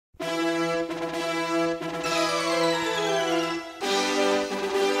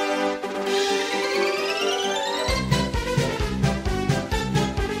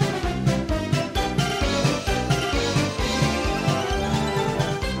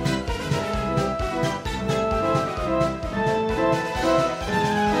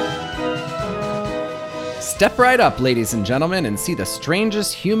Step right up, ladies and gentlemen, and see the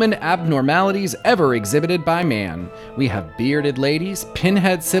strangest human abnormalities ever exhibited by man. We have bearded ladies,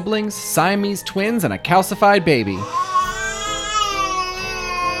 pinhead siblings, Siamese twins, and a calcified baby.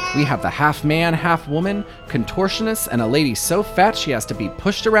 We have the half-man, half-woman, contortionist, and a lady so fat she has to be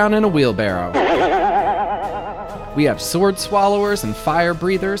pushed around in a wheelbarrow. We have sword swallowers and fire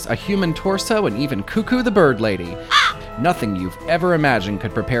breathers, a human torso, and even Cuckoo the Bird Lady. Nothing you've ever imagined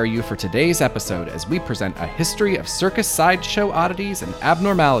could prepare you for today's episode as we present a history of circus sideshow oddities and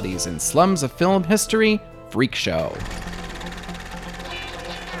abnormalities in slums of film history, Freak Show.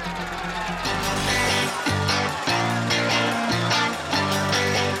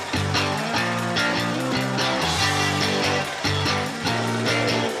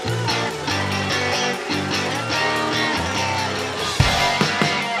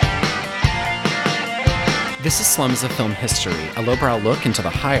 This is Slums of Film History, a lowbrow look into the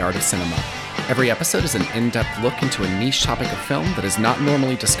high art of cinema. Every episode is an in-depth look into a niche topic of film that is not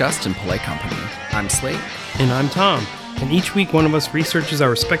normally discussed in polite company. I'm Slate. And I'm Tom. And each week one of us researches our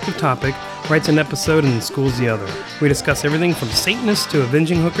respective topic, writes an episode, and then schools the other. We discuss everything from Satanists to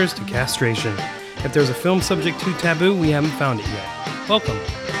avenging hookers to castration. If there's a film subject too taboo, we haven't found it yet. Welcome.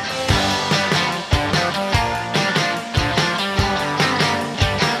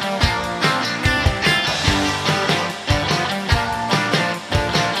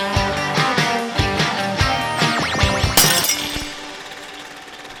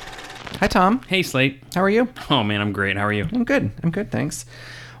 Hi, Tom. Hey, Slate. How are you? Oh, man, I'm great. How are you? I'm good, thanks.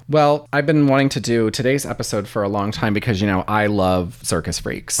 Well, I've been wanting to do today's episode for a long time because, I love circus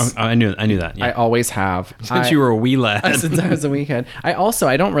freaks. Oh, I knew that, yeah. I always have. Since you were a wee lad. Since I was a wee kid. I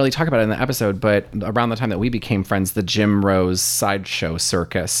don't really talk about it in the episode, but around the time that we became friends, the Jim Rose Sideshow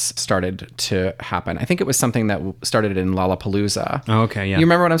Circus started to happen. I think it was something that started in Lollapalooza. Oh, okay, yeah. You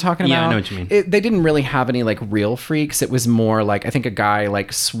remember what I'm talking about? Yeah, I know what you mean. They didn't really have any, real freaks. It was more I think a guy,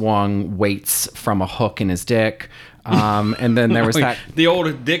 swung weights from a hook in his dick. And then there was that the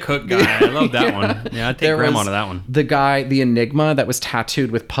old dick hook guy. I love that one. Yeah, I'd take grandma to that one. The guy, the Enigma, that was tattooed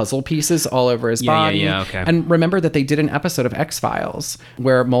with puzzle pieces all over his body. Yeah, okay. And remember that they did an episode of X-Files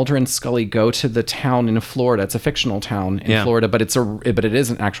where Mulder and Scully go to the town in Florida. It's a fictional town in Florida, but it is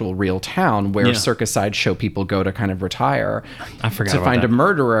an actual real town where circus sideshow people go to kind of retire. I forgot to find a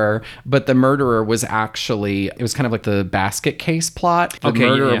murderer, but the murderer was actually, it was kind of like the basket case plot. The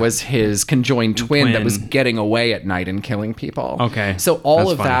murderer was his conjoined twin that was getting away at night and killing people. Okay. So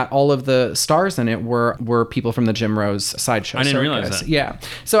all of the stars in it were people from the Jim Rose Sideshow I didn't Circus. realize that. Yeah.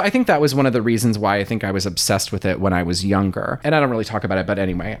 So I think that was one of the reasons why I think I was obsessed with it when I was younger. And I don't really talk about it, but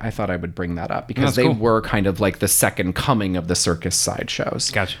anyway, I thought I would bring that up because they were kind of like the second coming of the circus sideshows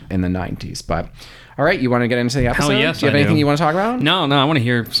in the 90s. But all right, you want to get into the episode? Hell yes, do you have anything you want to talk about? No, I want to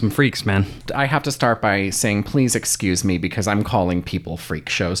hear some freaks, man. I have to start by saying, please excuse me because I'm calling people freak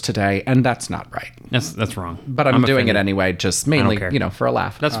shows today, and that's not right. That's wrong. But I'm doing it anyway, just mainly, for a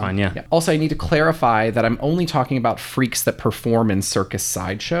laugh. That's fine, yeah. Also, I need to clarify that I'm only talking about freaks that perform in circus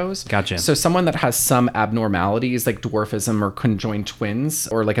sideshows. Gotcha. So someone that has some abnormalities like dwarfism or conjoined twins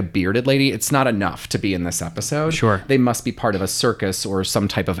or like a bearded lady, it's not enough to be in this episode. Sure. They must be part of a circus or some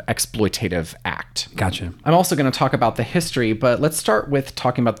type of exploitative act. Gotcha. I'm also going to talk about the history, but let's start with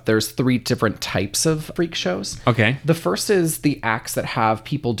talking about there's 3 different types of freak shows. Okay. The first is the acts that have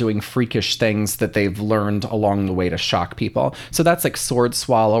people doing freakish things that they've learned along the way to shock people. So that's like sword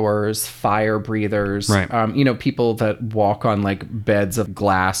swallowers, fire breathers, right. People that walk on beds of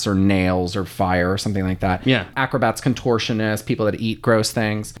glass or nails or fire or something like that. Yeah. Acrobats, contortionists, people that eat gross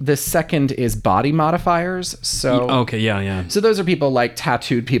things. The second is body modifiers. So okay, yeah. So those are people like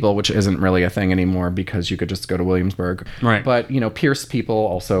tattooed people, which isn't really a thing anymore because you could just go to Williamsburg. Right. But, pierced people,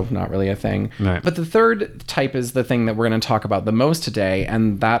 also not really a thing. Right. But the third type is the thing that we're going to talk about the most today,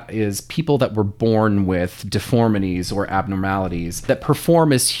 and that is people that were born with deformities or abnormalities that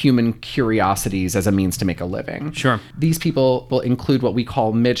perform as human curiosities as a means to make a living. Sure. These people will include what we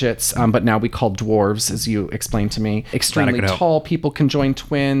call midgets, but now we call dwarves, as you explained to me. Extremely tall people, conjoined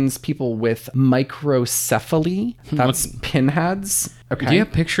twins, people with microcephaly. That's pinheads. Okay. Do you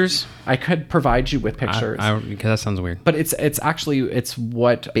have pictures? I could provide you with pictures. Because that sounds weird. But it's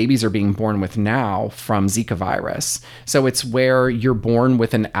what babies are being born with now from Zika virus. So it's where you're born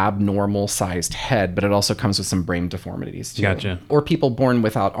with an abnormal sized head, but it also comes with some brain deformities too. Gotcha. Or people born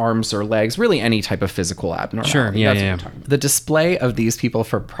without arms or legs, really any type of physical abnormality. Sure, yeah. What I'm talking about. The display of these people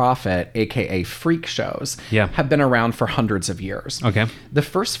for profit, aka freak shows, have been around for hundreds of years. Okay. The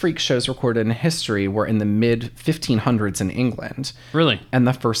first freak shows recorded in history were in the mid 1500s in England. Really? Really? And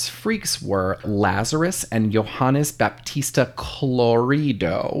the first freaks were Lazarus and Johannes Baptista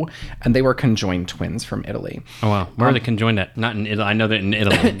Clorido, and they were conjoined twins from Italy. Oh, wow. Where are they conjoined at? Not in Italy. I know that in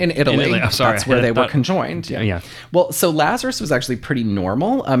Italy. In Italy. Oh, sorry. That's where they were conjoined. Yeah. Yeah. Well, so Lazarus was actually pretty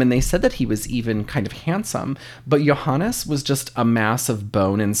normal, and they said that he was even kind of handsome, but Johannes was just a mass of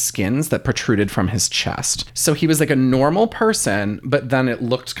bone and skins that protruded from his chest. So he was like a normal person, but then it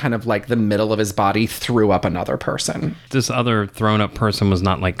looked kind of like the middle of his body threw up another person. This other thrown up person was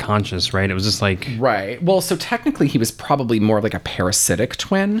not like conscious, right? It was just like... Right. Well, so technically he was probably more like a parasitic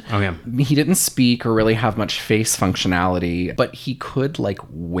twin. Okay. He didn't speak or really have much face functionality, but he could like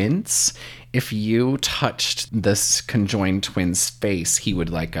wince. If you touched this conjoined twin's face, he would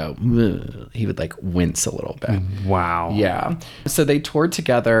like go, ugh. He would like wince a little bit. Wow. Yeah. So they toured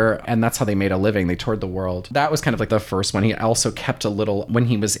together, and that's how they made a living. They toured the world. That was kind of like the first one. He also kept a little, when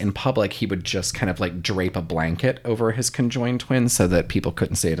he was in public, he would just kind of like drape a blanket over his conjoined twin so that people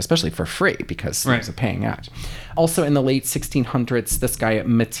couldn't see it, especially for free, because it was a paying act. Also in the late 1600s, this guy,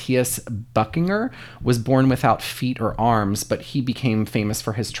 Matthias Buchinger, was born without feet or arms, but he became famous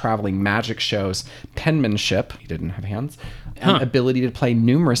for his traveling magic shows, penmanship, he didn't have hands, and ability to play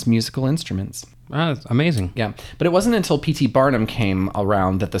numerous musical instruments. That's amazing. Yeah, but it wasn't until P.T. Barnum came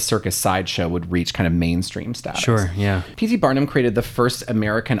around that the circus sideshow would reach kind of mainstream status. Sure, yeah. P.T. Barnum created the first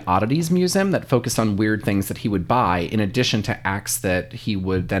American Oddities Museum that focused on weird things that he would buy, in addition to acts that he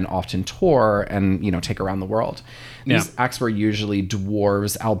would then often tour and, you know, take around the world. These acts were usually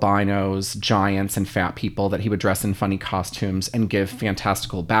dwarves, albinos, giants, and fat people that he would dress in funny costumes and give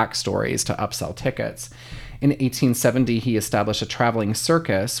fantastical backstories to upsell tickets. In 1870, he established a traveling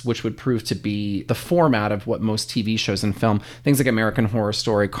circus, which would prove to be the format of what most TV shows and film, things like American Horror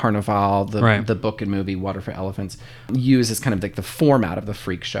Story, Carnival, the book and movie Water for Elephants, use as kind of like the format of the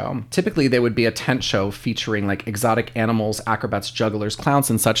freak show. Typically, there would be a tent show featuring like exotic animals, acrobats, jugglers,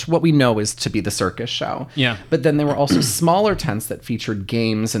 clowns, and such, what we know is to be the circus show. Yeah. But then there were also smaller tents that featured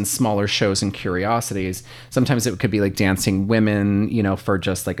games and smaller shows and curiosities. Sometimes it could be like dancing women, you know, for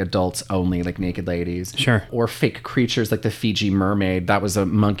just like adults only, like naked ladies. Sure. Or fake creatures like the Fiji mermaid. That was a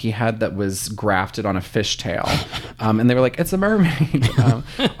monkey head that was grafted on a fish tail. And they were like, it's a mermaid.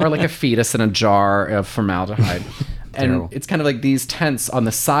 Or like a fetus in a jar of formaldehyde. And it's kind of like these tents on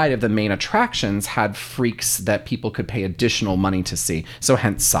the side of the main attractions had freaks that people could pay additional money to see. So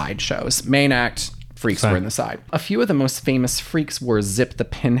hence sideshows. Main act, freaks were in the side. A few of the most famous freaks were Zip the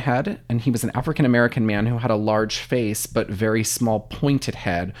Pinhead, and he was an African-American man who had a large face but very small pointed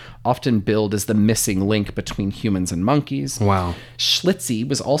head, often billed as the missing link between humans and monkeys. Wow. Schlitzie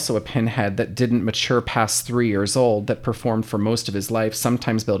was also a pinhead that didn't mature past 3 years old, that performed for most of his life,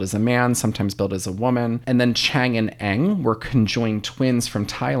 sometimes billed as a man, sometimes billed as a woman. And then Chang and Eng were conjoined twins from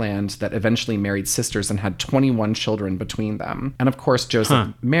Thailand that eventually married sisters and had 21 children between them. And of course,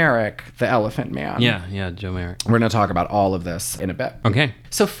 Joseph Merrick, the Elephant Man. Yeah, Joe Merrick. We're going to talk about all of this in a bit. Okay.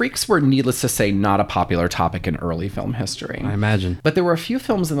 So freaks were, needless to say, not a popular topic in early film history. I imagine. But there were a few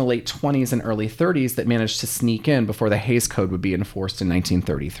films in the late 20s and early 30s that managed to sneak in before the Hays Code would be enforced in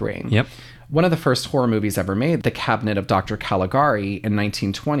 1933. Yep. One of the first horror movies ever made, The Cabinet of Dr. Caligari, in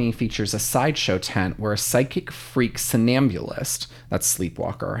 1920, features a sideshow tent where a psychic freak somnambulist, that's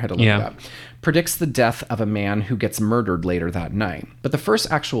sleepwalker, I had to look it up, predicts the death of a man who gets murdered later that night. But the first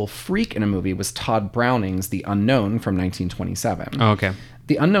actual freak in a movie was Todd Browning's The Unknown from 1927. Oh, okay.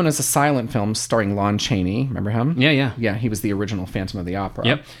 The Unknown is a silent film starring Lon Chaney. Remember him? Yeah. Yeah, he was the original Phantom of the Opera.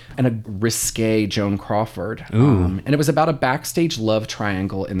 Yep. And a risque Joan Crawford. Ooh. And it was about a backstage love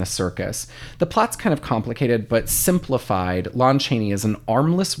triangle in the circus. The plot's kind of complicated, but simplified. Lon Chaney is an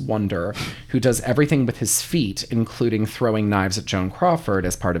armless wonder who does everything with his feet, including throwing knives at Joan Crawford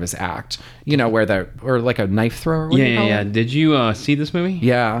as part of his act. You know, or like a knife thrower. Yeah. Did you see this movie?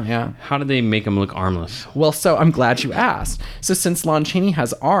 Yeah. How did they make him look armless? Well, so I'm glad you asked. So since Lon Chaney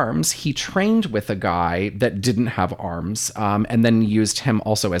has arms, he trained with a guy that didn't have arms, and then used him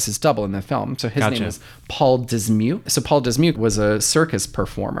also as his double in the film. So his name is Paul Dismuke. So Paul Dismuke was a circus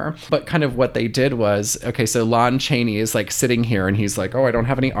performer. But kind of what they did was, okay, so Lon Chaney is like sitting here and he's like, oh, I don't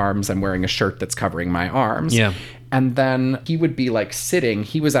have any arms. I'm wearing a shirt that's covering my arms. Yeah. And then he would be like sitting.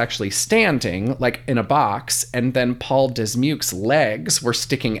 He was actually standing like in a box. And then Paul Dismuke's legs were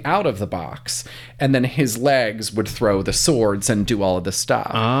sticking out of the box. And then his legs would throw the swords and do all of the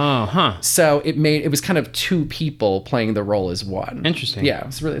stuff. Oh, huh. So it was kind of two people playing the role as one. Interesting. Yeah,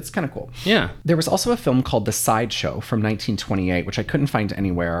 it's kind of cool. Yeah. There was also a film called The Sideshow from 1928, which I couldn't find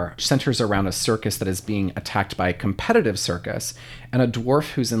anywhere. It centers around a circus that is being attacked by a competitive circus and a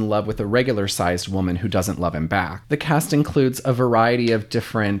dwarf who's in love with a regular-sized woman who doesn't love him back. back. The cast includes a variety of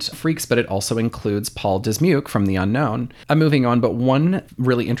different freaks, but it also includes Paul Dismuke from The Unknown. I'm moving on, but one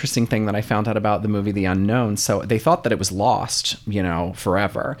really interesting thing that I found out about the movie The Unknown, so they thought that it was lost,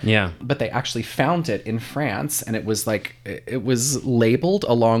 forever. Yeah. But they actually found it in France, and it was labeled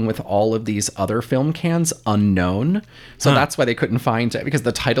along with all of these other film cans unknown. So that's why they couldn't find it, because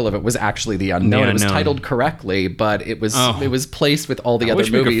the title of it was actually The Unknown. It was titled correctly, but it was placed with all the other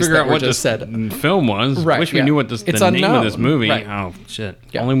movies that were just said. Film was. Right, Wish we knew what the name of this movie. Right. Oh shit!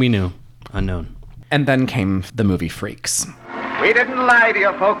 Yeah. Only we knew. Unknown. And then came the movie Freaks. We didn't lie to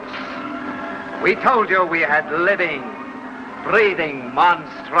you folks. We told you we had living, breathing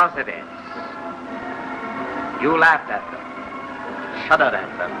monstrosities. You laughed at them, shuddered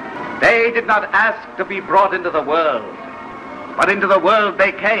at them. They did not ask to be brought into the world, but into the world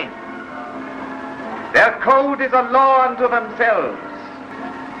they came. Their code is a law unto themselves.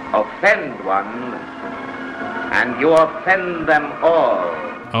 Offend one, and you offend them all.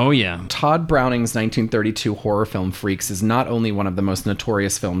 Oh, yeah. Todd Browning's 1932 horror film Freaks is not only one of the most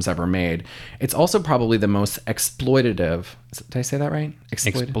notorious films ever made, it's also probably the most exploitative. Did I say that right?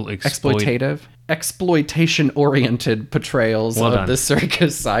 Exploitative? Exploitation-oriented portrayals of the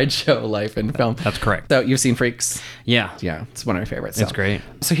circus sideshow life in film. That's correct. So you've seen Freaks? Yeah. Yeah, it's one of my favorites. It's great.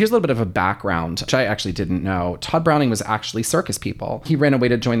 So here's a little bit of a background, which I actually didn't know. Todd Browning was actually circus people. He ran away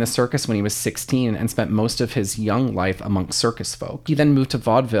to join the circus when he was 16 and spent most of his young life amongst circus folk. He then moved to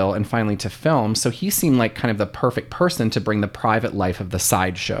vaudeville and finally to film, so he seemed like kind of the perfect person to bring the private life of the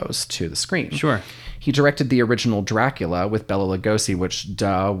sideshows to the screen. Sure. He directed the original Dracula with Bela Lugosi, which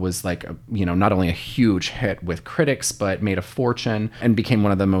was like, not only a huge hit with critics, but made a fortune and became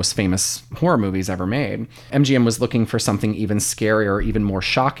one of the most famous horror movies ever made. MGM was looking for something even scarier, even more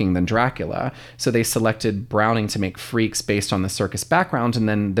shocking than Dracula. So they selected Browning to make Freaks based on the circus background. And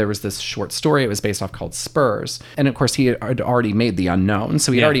then there was this short story it was based off called Spurs. And of course, he had already made The Unknown.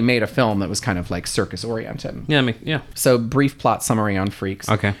 So he'd already made a film that was kind of like circus oriented. Yeah. So brief plot summary on Freaks.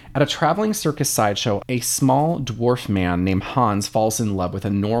 Okay. At a traveling circus sideshow, a small dwarf man named Hans falls in love with a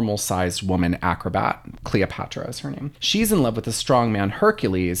normal-sized woman acrobat. Cleopatra is her name. She's in love with a strong man,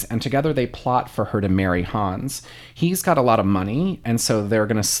 Hercules, and together they plot for her to marry Hans. He's got a lot of money, and so they're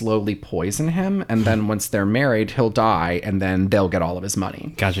going to slowly poison him, and then once they're married, he'll die, and then they'll get all of his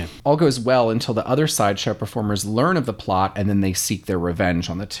money. Gotcha. All goes well until the other sideshow performers learn of the plot, and then they seek their revenge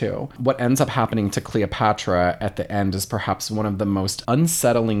on the two. What ends up happening to Cleopatra at the end is perhaps one of the most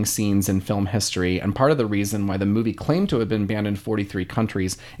unsettling scenes in film history, and part of the reason why the movie claimed to have been banned in 43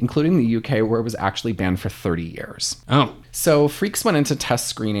 countries, including the UK, where it was actually banned for 30 years. Oh. So Freaks went into test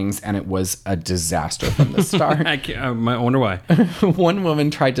screenings, and it was a disaster from the start. I wonder why. One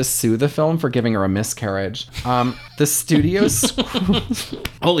woman tried to sue the film for giving her a miscarriage. The studios...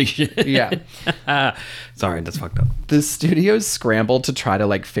 Holy shit. Yeah. Sorry, that's fucked up. The studios scrambled to try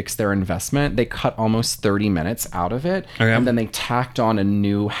to fix their investment. They cut almost 30 minutes out of it. Okay. And then they tacked on a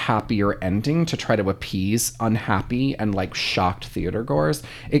new, happier ending to try to appease unhappy and shocked theater goers.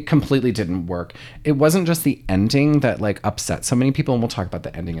 It completely didn't work. It wasn't just the ending that upset so many people, and we'll talk about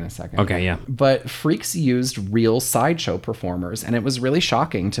the ending in a second. Okay, yeah. But Freaks used real sideshow performers, and it was really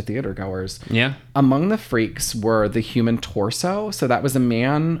shocking to theater goers. Yeah. Among the freaks were the human torso. So that was a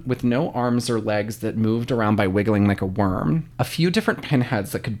man with no arms or legs that moved around by wiggling like a worm. A few different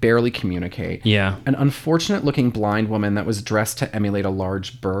pinheads that could barely communicate. Yeah. An unfortunate looking blind woman that was dressed to emulate a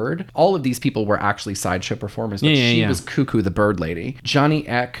large bird. All of these people were actually sideshow performers, but she was Cuckoo the Bird Lady. Johnny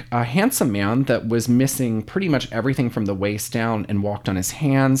Eck, a handsome man that was missing pretty much everything from the waist down and walked on his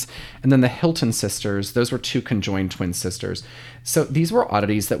hands. And then the Hilton sisters, those were two conjoined twin sisters. So these were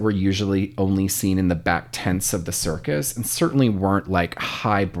oddities that were usually only seen in the back tents of the circus, and certainly weren't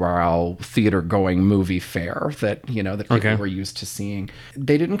highbrow theater-going movie fare that people were used to seeing.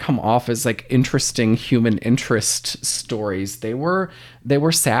 They didn't come off as interesting human interest stories. They were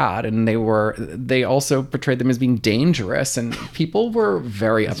sad, and they also portrayed them as being dangerous, and people were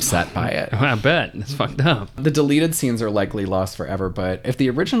very upset by it. I bet. It's fucked up. The deleted scenes are likely lost forever, but if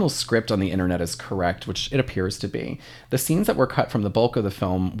the original script on the internet is correct, which it appears to be, the scenes that were cut from the bulk of the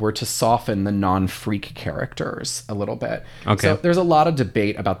film were to soften the non-freak characters a little bit. Okay. So there's a lot of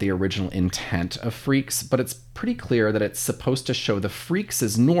debate about the original intent of Freaks, but it's pretty clear that it's supposed to show the freaks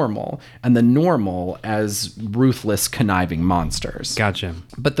as normal and the normal as ruthless, conniving monsters. Gotcha.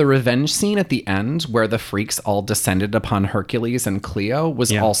 But the revenge scene at the end, where the freaks all descended upon Hercules and Cleo,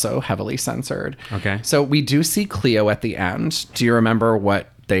 was also heavily censored. Okay. So we do see Cleo at the end. Do you remember what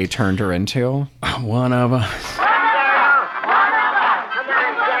they turned her into? One of us.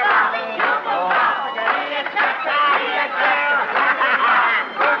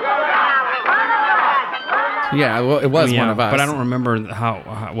 Yeah, well, it was Yeah, one of us. but I don't remember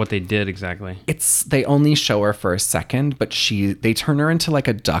how what they did exactly. They only show her for a second, but they turn her into like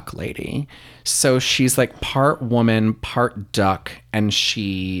a duck lady. So she's like part woman, part duck, and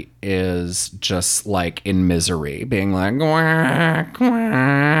she is just like in misery, being like quack,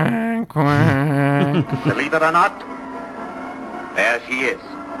 quack, quack. Believe it or not, there she is.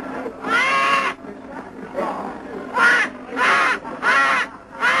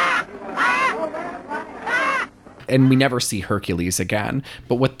 And we never see Hercules again.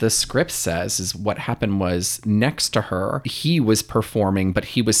 But what the script says is what happened was next to her, he was performing, but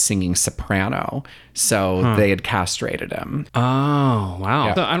he was singing soprano. So they had castrated him. Oh, wow.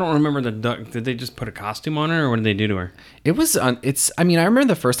 Yeah. So I don't remember the duck. Did they just put a costume on her, or what did they do to her? It was, I remember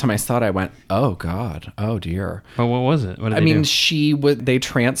the first time I saw it, I went, oh God, oh dear. But what was it? What did they do? They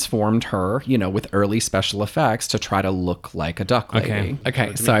transformed her, with early special effects to try to look like a duck lady.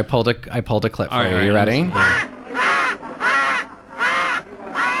 Okay, so I pulled a clip for you. You ready?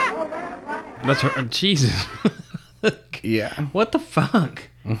 That's her. Jesus. Yeah. What the fuck?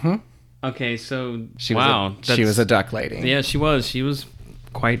 Mm-hmm. Okay, so She was a duck lady. Yeah, she was. She was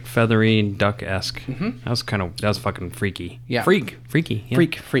quite feathery, duck-esque. Mm-hmm. That was fucking freaky. Yeah. Freaky. Yeah.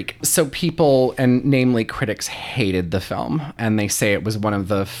 Freak. So people, and namely critics, hated the film, and they say it was one of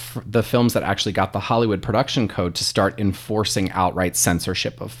the films that actually got the Hollywood Production Code to start enforcing outright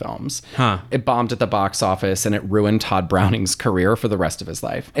censorship of films. Huh. It bombed at the box office, and it ruined Todd Browning's career for the rest of his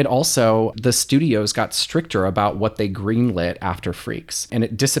life. It also, the studios got stricter about what they greenlit after Freaks, and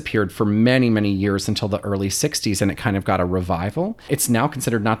it disappeared for many, many years until the early 60s, and it kind of got a revival. It's now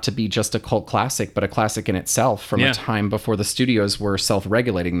considered not to be just a cult classic, but a classic in itself from a time before the studios were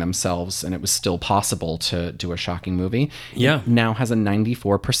self-regulating themselves and it was still possible to do a shocking movie. Yeah. It now has a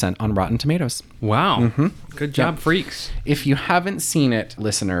 94% on Rotten Tomatoes. Wow. Mm-hmm. Good job, Freaks. If you haven't seen it,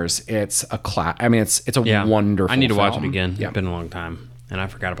 listeners, it's a it's a wonderful I need to watch film. it again. Yeah. It's been a long time. And I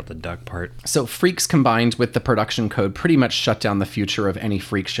forgot about the duck part. So Freaks combined with the production code pretty much shut down the future of any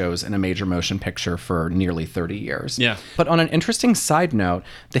freak shows in a major motion picture for nearly 30 years. Yeah. But on an interesting side note,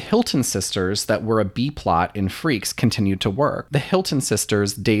 the Hilton sisters that were a B-plot in Freaks continued to work. The Hilton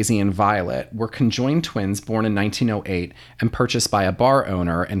sisters, Daisy and Violet, were conjoined twins born in 1908 and purchased by a bar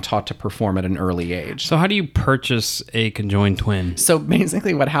owner and taught to perform at an early age. So how do you purchase a conjoined twin? So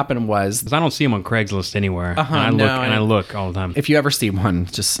basically what happened was... Because I don't see them on Craigslist anywhere. I look all the time. If you ever see one,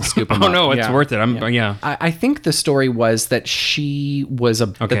 just scoop them up. Oh, no, it's worth it. I think the story was that she was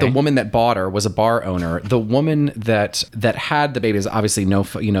that the woman that bought her was a bar owner. The woman that had the babies, obviously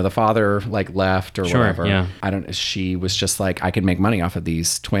the father like left or whatever. Yeah. She was just like, I could make money off of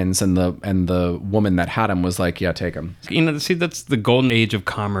these twins, and the woman that had them was like, yeah, take them. See, that's the golden age of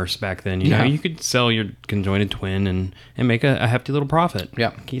commerce back then. You know, you could sell your conjoined twin and make a hefty little profit.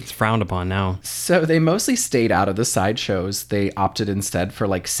 Yeah. It's frowned upon now. So they mostly stayed out of the sideshows. They opted instead for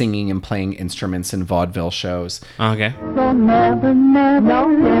like singing and playing instruments in vaudeville shows. Okay. So never, never,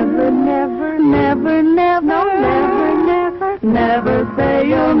 never, never, never, never, never, never, never say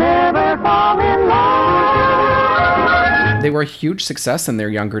you'll never fall in love. They were a huge success in their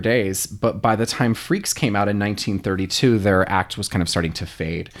younger days, but by the time Freaks came out in 1932, their act was kind of starting to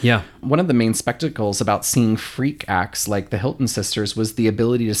fade. Yeah. One of the main spectacles about seeing freak acts like the Hilton sisters was the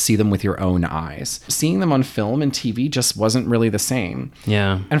ability to see them with your own eyes. Seeing them on film and TV just wasn't really the same.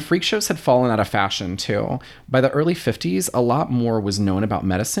 Yeah. And freak shows had fallen out of fashion too. By the early 50s, a lot more was known about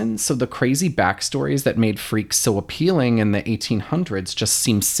medicine, so the crazy backstories that made freaks so appealing in the 1800s just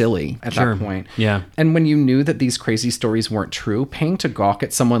seemed silly at that point. Yeah. And when you knew that these crazy stories weren't true, paying to gawk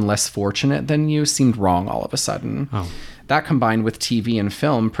at someone less fortunate than you seemed wrong all of a sudden. Oh. That combined with TV and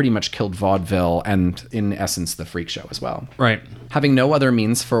film pretty much killed vaudeville and, in essence, the freak show as well. Right. Having no other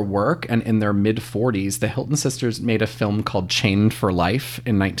means for work, and in their mid-40s, the Hilton sisters made a film called Chained for Life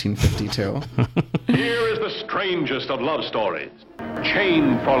in 1952. Here is the strangest of love stories,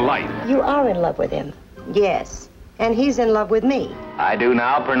 Chained for Life. You are in love with him. Yes. And he's in love with me. I do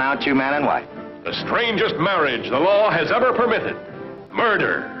now pronounce you man and wife. The strangest marriage the law has ever permitted.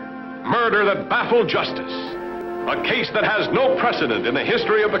 Murder. Murder that baffled justice. A case that has no precedent in the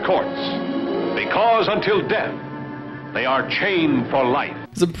history of the courts. Because until death, they are chained for life.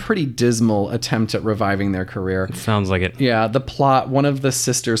 It's a pretty dismal attempt at reviving their career. Sounds like it. Yeah, the plot, one of the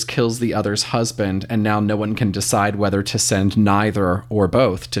sisters kills the other's husband, and now no one can decide whether to send neither or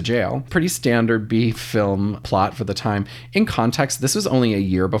both to jail. Pretty standard B film plot for the time. In context, this was only a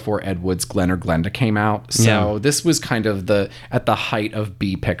year before Ed Wood's Glen or Glenda came out, so this was kind of at the height of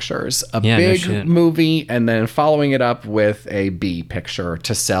B pictures. A big movie, and then following it up with a B picture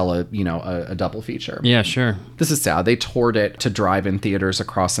to sell a double feature. Yeah, sure. This is sad. They toured it to drive-in theaters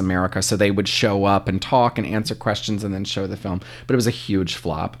across America. So they would show up and talk and answer questions and then show the film. But it was a huge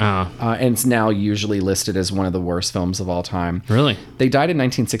flop. And it's now usually listed as one of the worst films of all time. Really? They died in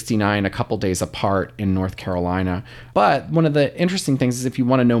 1969, a couple days apart in North Carolina. But one of the interesting things is if you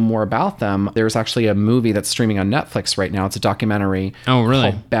want to know more about them, there's actually a movie that's streaming on Netflix right now. It's a documentary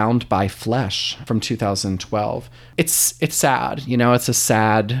called Bound by Flesh from 2012. It's sad, you know, it's a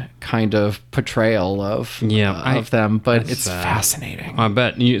sad kind of portrayal of them, but it's fascinating. I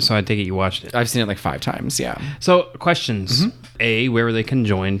bet. So I take it you watched it. I've seen it like 5 times, yeah. So questions. A, where were they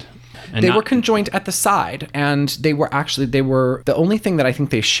conjoined? They were conjoined at the side, and they were the only thing that I think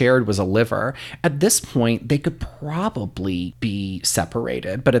they shared was a liver. At this point, they could probably be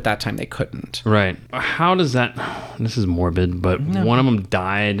separated, but at that time they couldn't. Right. How does that, this is morbid, but one of them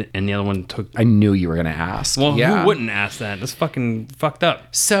died and the other one took... I knew you were going to ask. Well, who wouldn't ask that? That's fucking fucked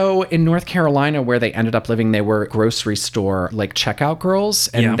up. So in North Carolina, where they ended up living, they were grocery store like checkout girls,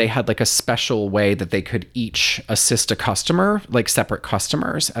 and they had like a special way that they could each assist a customer, like separate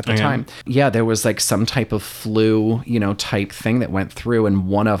customers at the time. Yeah, there was like some type of flu, you know, type thing that went through, and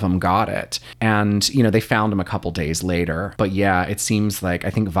one of them got it. And, you know, they found him a couple days later. But yeah, it seems like I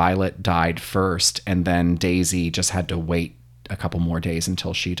think Violet died first, and then Daisy just had to wait a couple more days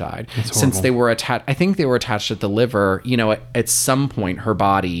until she died. Since they were attached, I think they were attached at the liver, you know, at some point her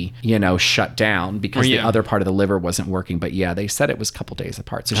body, you know, shut down because the other part of the liver wasn't working. But yeah, they said it was a couple days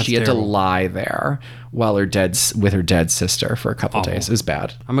apart. So she had to lie there while with her dead sister for a couple days. It was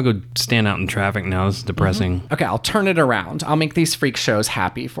bad. I'm gonna go stand out in traffic now. This is depressing. Okay, I'll turn it around. I'll make these freak shows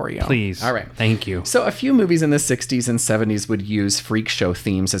happy for you. Please. All right. Thank you. So a few movies in the 60s and 70s would use freak show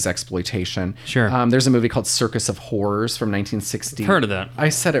themes as exploitation. Sure. There's a movie called Circus of Horrors from 1960. Heard of that. I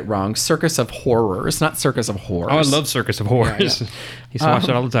said it wrong. Circus of Horrors, not Circus of Horrors. Oh, I love Circus of Horrors. Used to watch it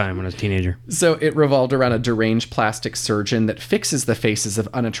all the time when I was a teenager. So it revolved around a deranged plastic surgeon that fixes the faces of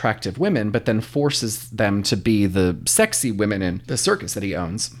unattractive women, but then forces them to be the sexy women in the circus that he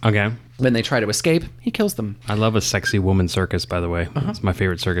owns. Okay. When they try to escape, he kills them. I love a sexy woman circus, by the way. It's my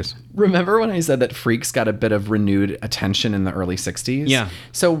favorite circus. Remember when I said that Freaks got a bit of renewed attention in the early 60s? Yeah.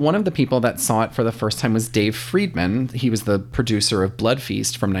 So one of the people that saw it for the first time was Dave Friedman. He was the producer of Blood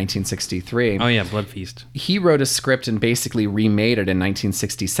Feast from 1963. Oh, yeah, Blood Feast. He wrote a script and basically remade it in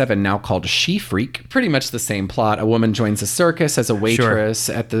 1967, now called She Freak. Pretty much the same plot. A woman joins a circus as a waitress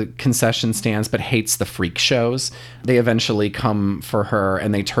at the concession stands, but hates the freak shows. They eventually come for her,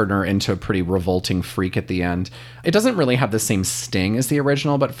 and they turn her into a pretty revolting freak at the end. It doesn't really have the same sting as the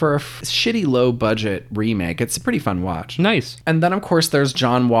original, but for a shitty low-budget remake, it's a pretty fun watch. Nice. And then, of course, there's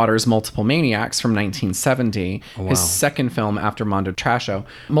John Waters' Multiple Maniacs from 1970, his second film after Mondo Trasho.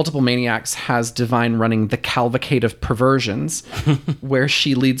 Multiple Maniacs has Divine running the Cavalcade of Perversions, where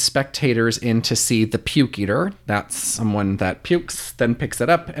she leads spectators in to see the puke eater. That's someone that pukes, then picks it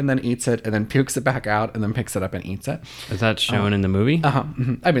up, and then eats it, and then pukes it back out, and then picks it up and eats it. Is that shown in the movie? I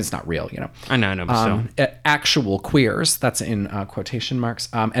mean, it's not real, you know. I know, but still. Actual queers, that's in quotation marks,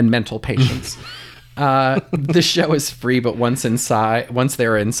 and mental patients. The show is free, but once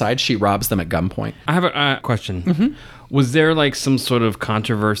they're inside, she robs them at gunpoint. I have a question. Was there like some sort of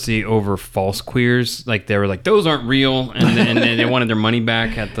controversy over false queers? Like they were like, those aren't real, and they wanted their money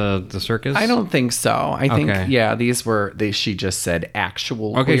back at the circus? I don't think so. I think, she just said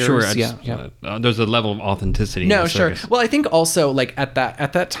actual queers. Okay, sure. There's a level of authenticity. No, in the sure. circus. Well, I think also like at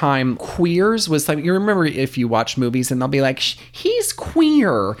that time, queers was like, you remember if you watch movies and they'll be like, he's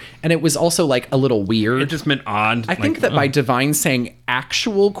queer. And it was also like a little weird. It just meant odd. I think that by Divine saying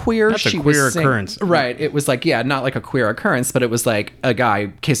actual queer, that's she a queer was saying, occurrence. Right. It was like, not like a queer occurrence, but it was like a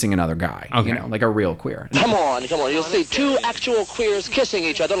guy kissing another guy, you know, like a real queer. Come on. You'll see two actual queers kissing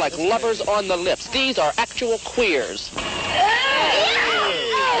each other like lovers on the lips. These are actual queers.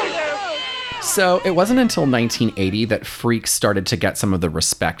 So it wasn't until 1980 that Freaks started to get some of the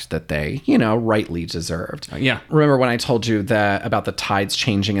respect that they, rightly deserved. Yeah. Remember when I told you about the tides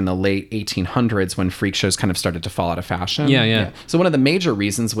changing in the late 1800s when freak shows kind of started to fall out of fashion? Yeah. So one of the major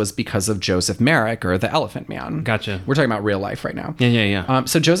reasons was because of Joseph Merrick, or the Elephant Man. Gotcha. We're talking about real life right now. Yeah.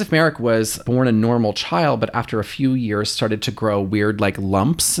 So Joseph Merrick was born a normal child, but after a few years started to grow weird like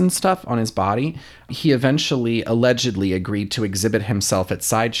lumps and stuff on his body. He eventually allegedly agreed to exhibit himself at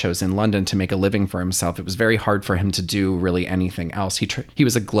sideshows in London to make a living for himself. It was very hard for him to do really anything else. He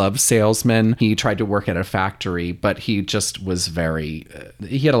was a glove salesman. He tried to work at a factory, but he just was he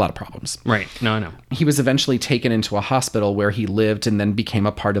had a lot of problems. Right. No, I know. He was eventually taken into a hospital where he lived and then became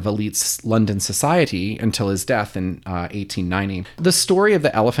a part of elite London society until his death in 1890. The story of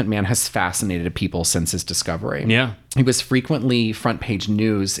the Elephant Man has fascinated people since his discovery. Yeah. He was frequently front page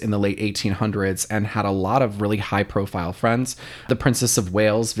news in the late 1800s and had a lot of really high profile friends. The Princess of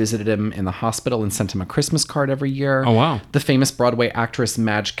Wales visited him in the hospital and sent him a Christmas card every year. Oh, wow. The famous Broadway actress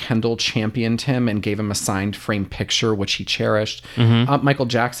Madge Kendall championed him and gave him a signed framed picture, which he cherished. Michael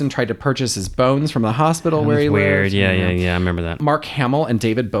Jackson tried to purchase his bones from the hospital where he Weird. lived. Yeah, I remember that. Mark Hamill and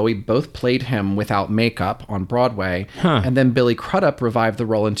David Bowie both played him without makeup on Broadway. And then Billy Crudup revived the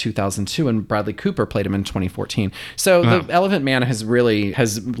role in 2002, and Bradley Cooper played him in 2014. So the Elephant Man has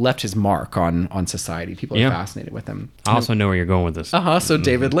left his mark on society. People are fascinated with him. I also know where you're going with this. So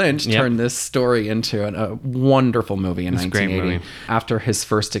David Lynch turned this story into a wonderful movie in It's a great 1980. movie. After his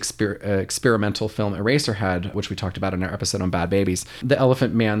first experimental film Eraserhead, which we talked about in our episode on Bad Babies. The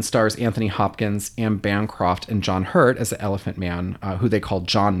Elephant Man stars Anthony Hopkins, Anne Bancroft, and John Hurt as the Elephant Man, who they call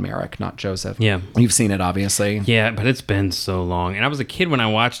John Merrick, not Joseph. Yeah. You've seen it, obviously. Yeah, but it's been so long. And I was a kid when I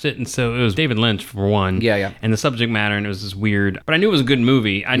watched it, and so it was David Lynch, for one. Yeah. And the subject matter, and it was just weird. But I knew it was a good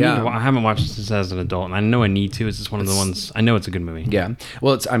movie. I haven't watched this as an adult, and I know I need to. It's just one of the ones, I know it's a good movie. Yeah.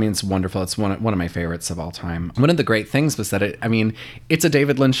 Well, it's wonderful. It's one of my favorites of all time. One of the great things was that it's a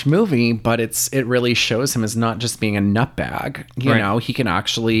David Lynch movie, but it really shows him as not just being a nutbag. You know, he can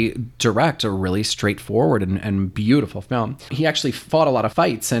actually direct a really straightforward and beautiful film. He actually fought a lot of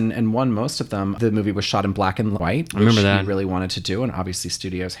fights and won most of them. The movie was shot in black and white, which I remember that. he really wanted to do, and obviously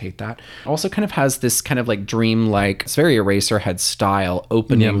studios hate that. Also kind of has this kind of like dream-like, it's very Eraserhead style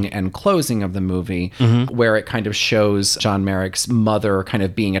opening and closing of the movie, where it kind of shows John Merrick's mother kind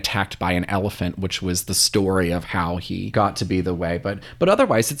of being attacked by an elephant, which was the story of how he got to be the way. But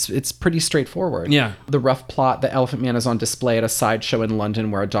otherwise, it's pretty straightforward. Yeah. The rough plot: the Elephant Man is on display at a sideshow in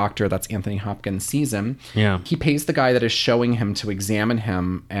London where a doctor, that's Anthony Hopkins, sees him. Yeah. He pays the guy that is showing him to examine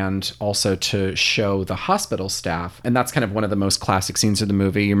him and also to show the hospital staff. And that's kind of one of the most classic scenes of the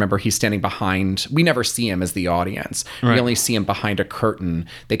movie. You remember he's standing behind, we never see him as the audience. Right. We only see him behind a curtain.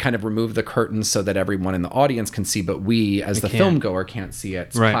 They kind of remove the curtain so that everyone in the audience can see, but we as the film goer can't see it.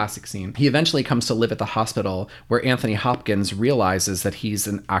 It's a classic scene. He eventually comes to live at the hospital where Anthony Hopkins realizes that he's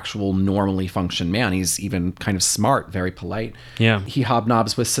an actual normally functioned man. He's even kind of smart, very polite. Yeah. He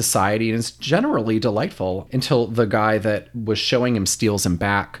hobnobs with society and is generally delightful until the guy that was showing him steals him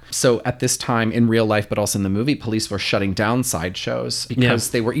back. So at this time in real life, but also in the movie, police were shutting down sideshows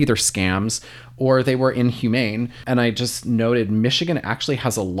because they were either scams or they were inhumane. And I just noted Michigan actually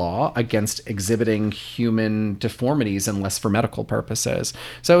has a law against exhibiting human deformities unless for medical purposes.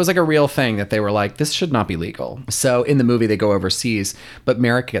 So it was like a real thing that they were like, this should not be legal. So in the movie, they go overseas, but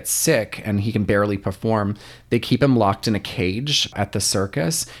Merrick gets sick and he can barely perform. They keep him locked in a cage at the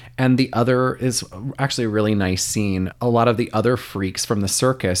circus. And the other is actually a really nice scene. A lot of the other freaks from the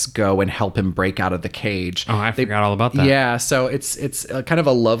circus go and help him break out of the cage. Oh, I forgot all about that. Yeah, so it's a kind of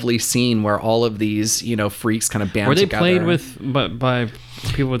a lovely scene where all of these, freaks kind of band Were they together. played with by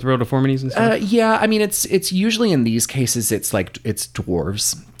people with real deformities and stuff? Yeah, I mean, it's usually in these cases, it's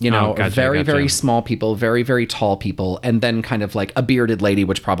dwarves, very small people, very, very tall people, and then kind of like a bearded lady,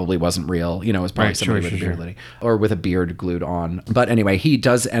 which probably wasn't real, it was probably somebody with a bearded lady or with a beard glued on. But anyway, he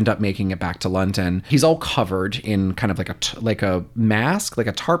does end up making it back to London. He's all covered in kind of like a mask, like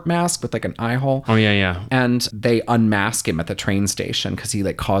a tarp mask with like an eye hole. Oh, yeah. And they unmask him at the train station because he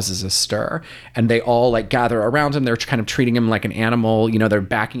causes a stir, and they all gather around him. They're kind of treating him like an animal, they're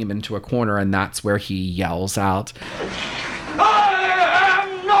backing him into a corner, and that's where he yells out, I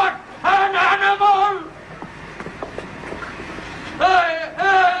am not an animal! I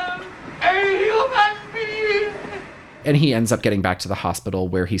am a human being! And he ends up getting back to the hospital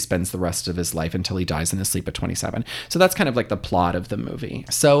where he spends the rest of his life until he dies in his sleep at 27. So that's kind of like the plot of the movie.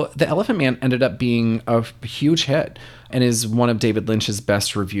 So The Elephant Man ended up being a huge hit and is one of David Lynch's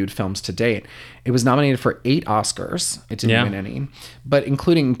best reviewed films to date. It was nominated for 8 Oscars. It didn't win any, but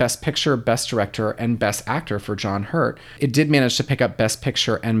including Best Picture, Best Director, and Best Actor for John Hurt. It did manage to pick up Best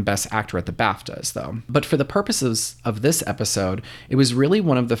Picture and Best Actor at the BAFTAs, though. But for the purposes of this episode, it was really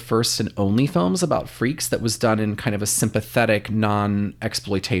one of the first and only films about freaks that was done in kind of a sympathetic,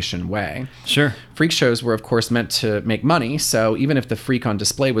 non-exploitation way. Sure. Freak shows were, of course, meant to make money, so even if the freak on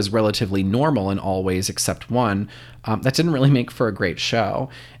display was relatively normal in all ways except one, that didn't really make for a great show.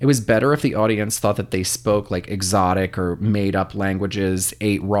 It was better if the audience thought that they spoke exotic or made up languages,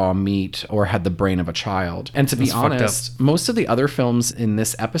 ate raw meat, or had the brain of a child. And to be honest, most of the other films in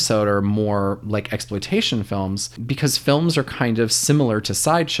this episode are more like exploitation films because films are kind of similar to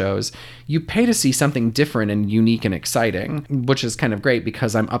sideshows. You pay to see something different and unique and exciting, which is kind of great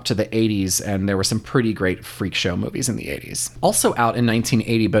because I'm up to the 80s and there were some pretty great freak show movies in the 80s. Also out in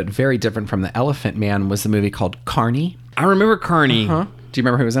 1980, but very different from The Elephant Man, was the movie called Carney. I remember Carney. Do you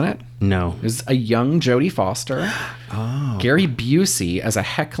remember who was in it? No. It was a young Jodie Foster, Gary Busey as a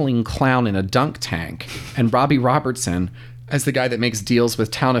heckling clown in a dunk tank, and Robbie Robertson as the guy that makes deals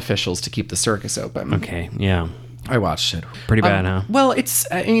with town officials to keep the circus open. Okay, yeah. I watched it. Pretty bad, huh? Well,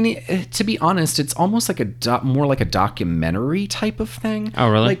 to be honest, it's almost like more like a documentary type of thing.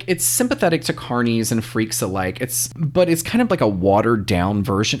 Oh, really? Like, it's sympathetic to carnies and freaks alike. But it's kind of like a watered down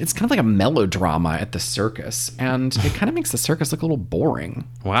version. It's kind of like a melodrama at the circus, and it kind of makes the circus look a little boring.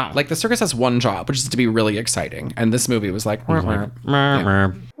 Wow. Like, the circus has one job, which is to be really exciting, and this movie was like,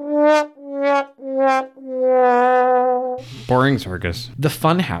 boring circus. The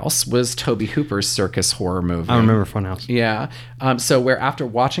Funhouse was Tobe Hooper's circus horror movie. I remember Funhouse. Yeah. So where after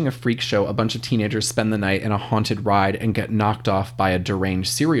watching a freak show, a bunch of teenagers spend the night in a haunted ride and get knocked off by a deranged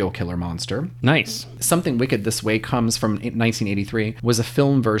serial killer monster. Nice. Something Wicked This Way Comes from 1983 was a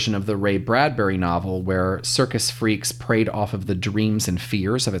film version of the Ray Bradbury novel where circus freaks preyed off of the dreams and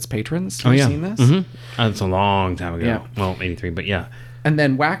fears of its patrons. Have you seen this? Mm-hmm. That's a long time ago. Yeah. Well, 83, but yeah. And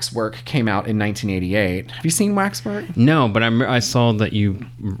then Waxwork came out in 1988. Have you seen Waxwork? No, but I saw that you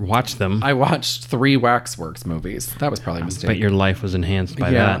watched them. I watched 3 Waxworks movies. That was probably a mistake. But your life was enhanced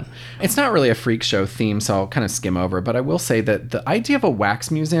by that. It's not really a freak show theme, so I'll kind of skim over it. But I will say that the idea of a wax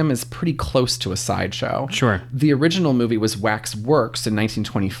museum is pretty close to a sideshow. Sure. The original movie was Waxworks in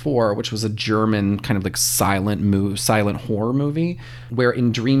 1924, which was a German kind of like silent horror movie, where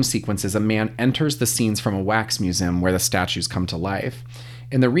in dream sequences, a man enters the scenes from a wax museum where the statues come to life.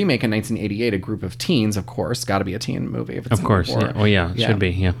 In the remake in 1988, a group of teens, of course, got to be a teen movie if it's of course, yeah. Well, yeah, it should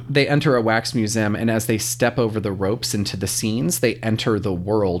be, yeah. They enter a wax museum, and as they step over the ropes into the scenes, they enter the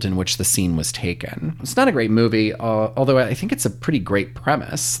world in which the scene was taken. It's not a great movie, although I think it's a pretty great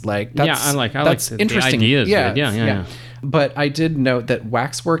premise. Like, that's, I like interesting. The ideas. Yeah. But I did note that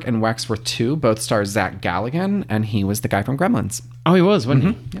Waxwork and Waxwork 2 both star Zach Galligan, and he was the guy from Gremlins. Oh, he was,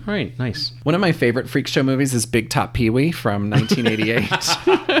 wasn't he? All right, nice. One of my favorite freak show movies is Big Top Pee-wee from 1988.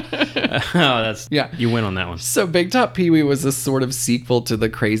 You win on that one. So Big Top Pee-wee was a sort of sequel to the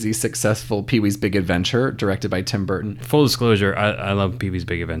crazy successful Pee-wee's Big Adventure, directed by Tim Burton. Full disclosure, I love Pee-wee's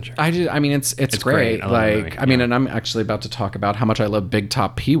Big Adventure. It's great. And I'm actually about to talk about how much I love Big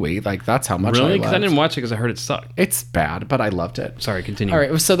Top Pee-wee. Like, that's how much really? I Because I didn't watch it because I heard it sucked. It's bad, but I loved it. Sorry, continue. All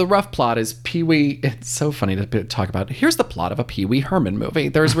right, so the rough plot is Pee-wee. It's so funny to talk about. Here's the plot of a Pee-wee Herman movie.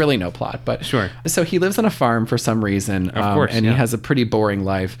 There's really no plot, but sure. So he lives on a farm for some reason, of course, and he has a pretty boring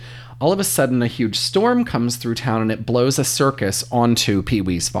life. All of a sudden, a huge storm comes through town and it blows a circus onto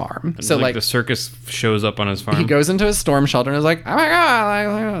Pee-wee's farm. So like the circus shows up on his farm? He goes into a storm shelter and is like, oh my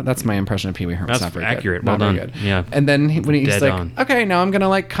God. That's my impression of Pee-wee Herman. That's not very accurate. Good. Well not done. Very good. Yeah. And then when he's Dead like, on. okay, now I'm going to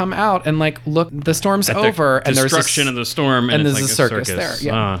like come out and like look, the storm's over. And there's destruction of the storm. And there's it's a like circus there.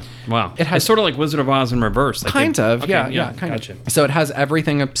 Yeah. Wow. It's sort of like Wizard of Oz in reverse. Kind of. Okay, Yeah. Kind gotcha. of. So it has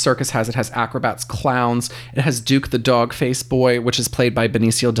everything a circus has. It has acrobats, clowns. It has Duke the dog face boy, which is played by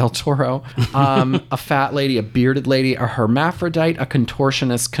Benicio del Toro. A fat lady, a bearded lady, a hermaphrodite, a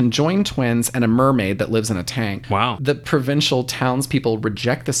contortionist, conjoined twins, and a mermaid that lives in a tank. Wow. The provincial townspeople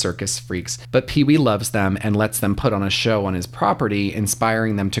reject the circus freaks, but Pee-wee loves them and lets them put on a show on his property,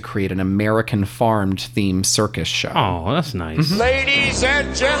 inspiring them to create an American farmed themed circus show. Oh, that's nice. Ladies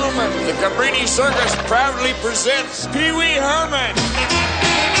and gentlemen, the Cabrini Circus proudly presents Pee-wee Herman.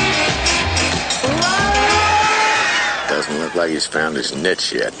 Doesn't look like he's found his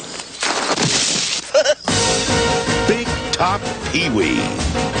niche yet. Big Top Pee-wee.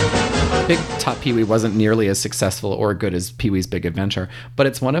 Big Top Pee-wee wasn't nearly as successful or good as Pee-wee's Big Adventure, but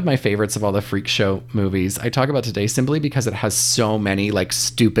it's one of my favorites of all the freak show movies I talk about today simply because it has so many like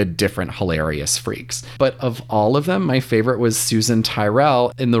stupid, different, hilarious freaks. But of all of them, my favorite was Susan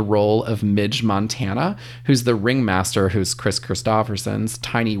Tyrrell in the role of Midge Montana, who's the ringmaster, who's Chris Christopherson's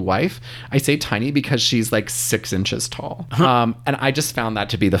tiny wife. I say tiny because she's like 6 inches tall. And I just found that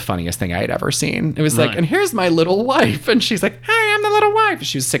to be the funniest thing I had ever seen. It was like, and here's my little wife. And she's like, hi, I'm the little wife.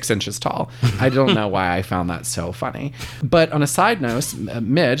 She was 6 inches tall. I don't know why I found that so funny. But on a side note,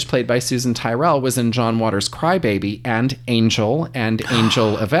 Midge, played by Susan Tyrrell, was in John Waters' Crybaby and Angel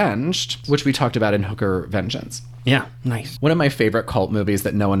Avenged, which we talked about in Hooker Vengeance. Yeah, nice. One of my favorite cult movies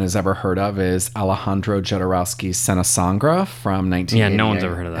that no one has ever heard of is Alejandro Jodorowsky's Senasangra from 1988. Yeah, no one's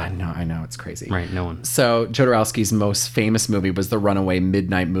ever heard of that. I know, it's crazy. Right, no one. So Jodorowsky's most famous movie was the runaway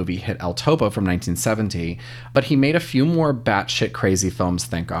midnight movie hit El Topo from 1970, but he made a few more batshit crazy films,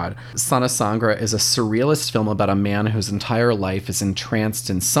 thank God. Sana Sangra is a surrealist film about a man whose entire life is entranced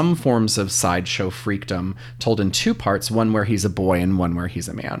in some forms of sideshow freakdom, told in 2 parts, one where he's a boy and one where he's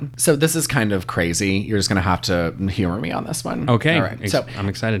a man. So this is kind of crazy. You're just going to have to humor me on this one. Okay. All right. So I'm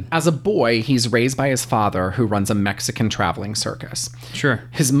excited. as a boy, he's raised by his father, who runs a Mexican traveling circus. Sure.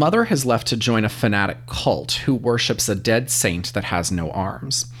 His mother has left to join a fanatic cult who worships a dead saint that has no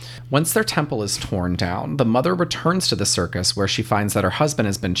arms. Once their temple is torn down, the mother returns to the circus where she finds that her husband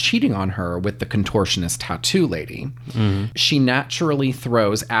has been cheating on her with the contortionist tattoo lady. Mm-hmm. She naturally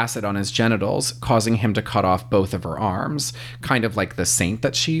throws acid on his genitals, causing him to cut off both of her arms, kind of like the saint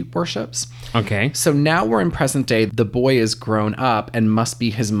that she worships. Okay. So now we're in present day. The boy is grown up and must be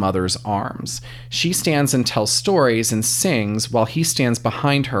his mother's arms. She stands and tells stories and sings while he stands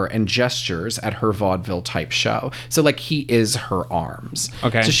behind her and gestures at her vaudeville type show. So like he is her arms.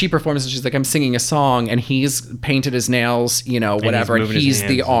 Okay. So she performs and she's like, I'm singing a song, and he's painted his nails, whatever, and he's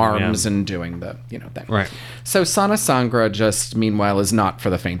the arms and doing the, thing. Right. So Sana Sangra just, meanwhile, is not for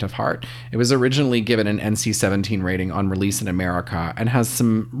the faint of heart. It was originally given an NC-17 rating on release in America and has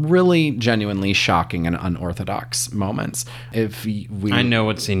some really genuinely shocking and unorthodox moments. I know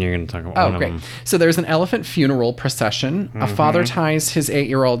what scene you're going to talk about. Oh, great. So there's an elephant funeral procession. Mm-hmm. A father ties his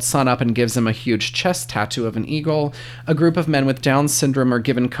 8-year-old son up and gives him a huge chest tattoo of an eagle. A group of men with Down syndrome are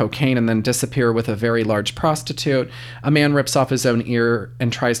given cocaine and then disappear with a very large prostitute. A man rips off his own ear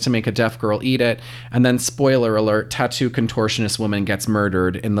and tries to make a deaf girl eat it. And then, spoiler alert, tattoo contortionist woman gets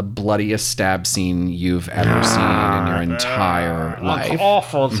murdered in the bloodiest stab scene you've ever seen in your entire life. It's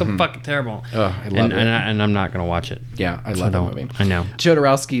awful. It's so fucking terrible. Oh, I love it. And I'm not going to watch it. Yeah, I love that movie. I know.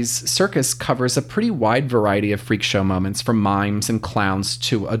 Jodorowsky's circus covers a pretty wide variety of freak show moments, from mimes and clowns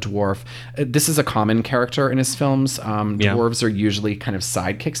to a dwarf. This is a common character in his films. Dwarves are usually kind of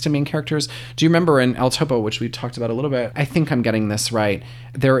sidekicks to main characters. Do you remember in El Topo, which we talked about a little bit? I think I'm getting this right.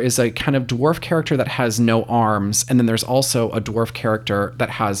 There is a kind of dwarf character that has no arms, and then there's also a dwarf character that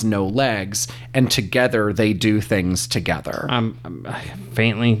has no legs, and together they do things together.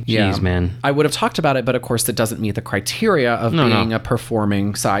 Faintly? Jeez, man. I would have talked about it, but of course it doesn't meet the criteria of being a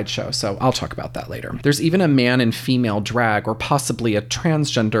performing sideshow, so I'll talk about that later. There's even a man and female drag, or possibly a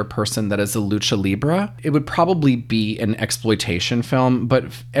transgender person that is a lucha libre. It would probably be an exploitation film, but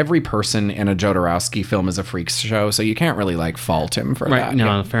every person in a Jodorowsky film is a freak show, so you can't really fault him for that.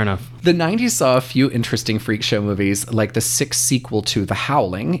 No, fair enough. The 90s saw a few interesting freak show movies, like the 6th sequel to The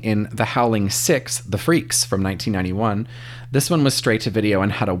Howling in The Howling 6, The Freaks from 1991. This one was straight to video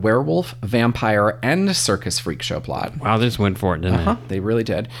and had a werewolf, vampire, and circus freak show plot. Wow, they just went for it, didn't they? They really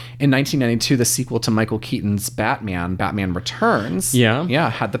did. In 1992, the sequel to Michael Keaton's Batman, Batman Returns,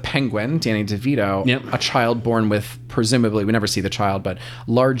 had the Penguin, Danny DeVito, a child born with, presumably, we never see the child, but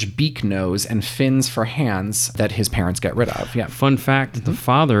large beak nose and fins for hands that his parents get rid of. Yeah. Fun fact, the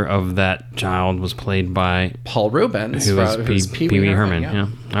father of that child was played by Paul Rubens, who's Pee Wee Herman. Yeah.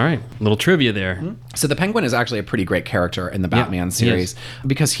 All right. Little trivia there. So the Penguin is actually a pretty great character in the Batman series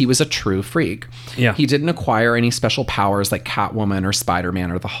because he was a true freak. Yeah. He didn't acquire any special powers like Catwoman or Spider-Man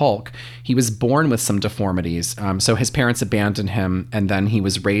or the Hulk. He was born with some deformities. So his parents abandoned him, and then he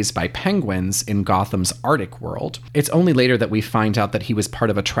was raised by penguins in Gotham's Arctic world. It's only later that we find out that he was part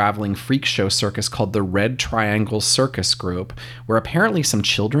of a traveling freak show circus called the Red Triangle Circus Group, where apparently some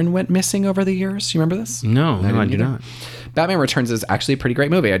children went missing over the years. You remember this? No, I do not. Batman Returns is actually a pretty great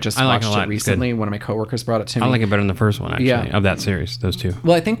movie. I just watched it recently. Good. One of my coworkers brought it to me. I like it better than the first one, actually, of that series, those two.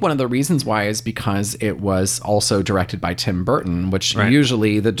 Well, I think one of the reasons why is because it was also directed by Tim Burton, which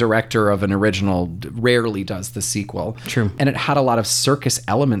usually the director of an original rarely does the sequel. True. And it had a lot of circus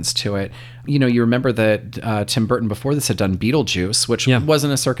elements to it. You remember that Tim Burton before this had done Beetlejuice, which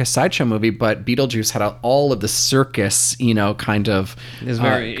wasn't a circus sideshow movie, but Beetlejuice had all of the circus, kind of... It was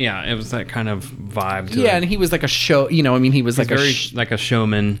it was that kind of vibe to it. Yeah, and he was like a show, he was like like a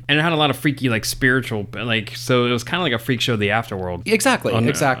showman. And it had a lot of freaky, spiritual, so it was kind of like a freak show of the afterworld. Exactly,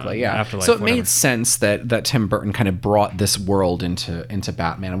 yeah. Afterlife, so it made sense that Tim Burton kind of brought this world into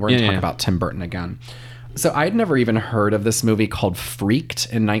Batman, and we're going to talk about Tim Burton again. So I'd never even heard of this movie called Freaked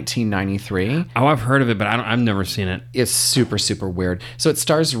in 1993. Oh, I've heard of it, but I've never seen it. It's super, super weird. So it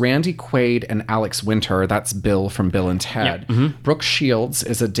stars Randy Quaid and Alex Winter. That's Bill from Bill and Ted. Yeah. Mm-hmm. Brooke Shields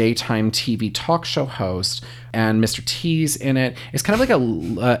is a daytime TV talk show host, and Mr. T's in it. It's kind of like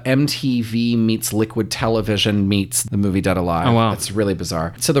a MTV meets Liquid Television meets the movie Dead Alive. Oh, wow. It's really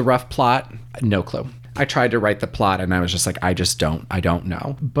bizarre. So the rough plot, no clue. I tried to write the plot and I was just like, I don't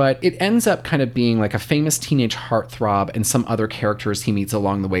know. But it ends up kind of being like a famous teenage heartthrob and some other characters he meets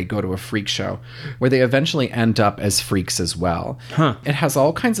along the way go to a freak show where they eventually end up as freaks as well. It has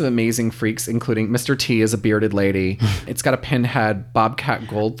all kinds of amazing freaks, including Mr. T as a bearded lady. It's got a pinhead, Bobcat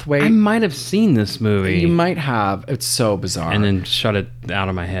Goldthwait. I might have seen this movie. You might have. It's so bizarre. And then shut it out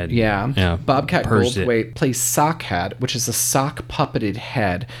of my head. Yeah. Bobcat Goldthwait plays Sockhead, which is a sock puppeted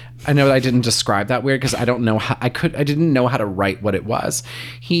head. I know I didn't describe that weird because I don't know how I didn't know how to write what it was.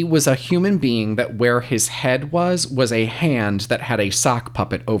 He was a human being that where his head was a hand that had a sock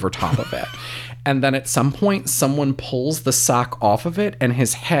puppet over top of it. And then at some point someone pulls the sock off of it and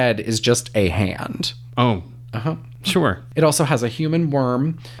his head is just a hand. Oh. Sure. It also has a human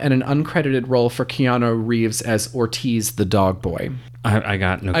worm and an uncredited role for Keanu Reeves as Ortiz the dog boy. I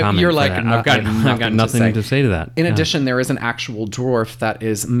got no comment. You're for like, that. I've got nothing to say to that. In addition, there is an actual dwarf that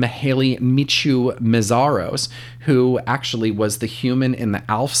is Mihaly Michu Mizaros, who actually was the human in the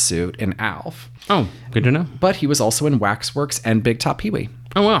Alf suit in Alf. Oh, good to know. But he was also in Waxworks and Big Top Pee-wee.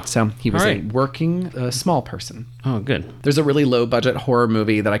 Oh, wow. So he was a working small person. Oh, good. There's a really low-budget horror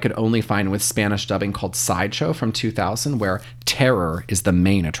movie that I could only find with Spanish dubbing called Sideshow from 2000, where terror is the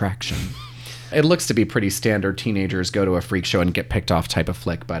main attraction. It looks to be pretty standard teenagers go to a freak show and get picked off type of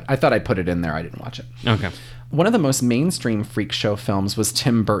flick, but I thought I'd put it in there. I didn't watch it. Okay. One of the most mainstream freak show films was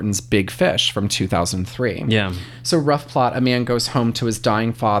Tim Burton's Big Fish from 2003. Yeah. So rough plot, a man goes home to his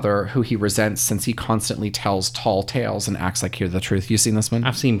dying father, who he resents since he constantly tells tall tales and acts like he's the truth. You seen this one?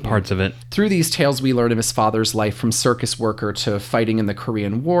 I've seen parts of it. Through these tales, we learn of his father's life from circus worker to fighting in the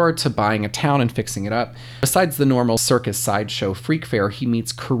Korean War to buying a town and fixing it up. Besides the normal circus sideshow freak fair, he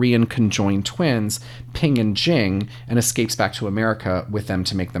meets Korean conjoined twins, Ping and Jing, and escapes back to America with them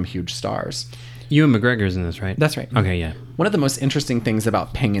to make them huge stars. Ewan McGregor's in this, right? That's right. Okay, yeah. One of the most interesting things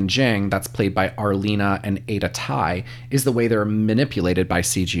about Ping and Jing, that's played by Arlena and Ada Tai, is the way they're manipulated by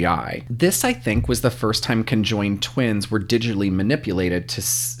CGI. This, I think, was the first time conjoined twins were digitally manipulated to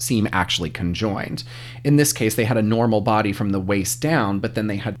seem actually conjoined. In this case, they had a normal body from the waist down, but then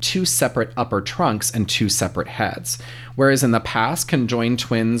they had two separate upper trunks and two separate heads. Whereas in the past, conjoined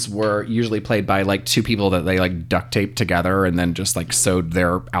twins were usually played by like two people that they like duct taped together and then just like sewed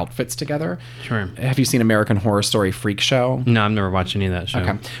their outfits together. Sure. Have you seen American Horror Story Freak Show? No, I've never watched any of that show.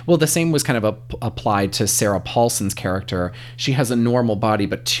 Okay. Well, the same was kind of applied to Sarah Paulson's character. She has a normal body,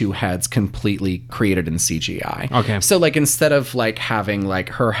 but two heads completely created in CGI. Okay. So like instead of like having like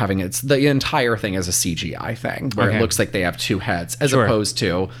her having the entire thing as a CGI thing where it looks like they have two heads as opposed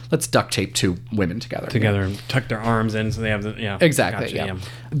to let's duct tape two women together. And tuck their arms in so they have the, Exactly. Gotcha, yeah.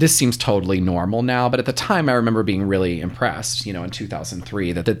 This seems totally normal now, but at the time I remember being really impressed, in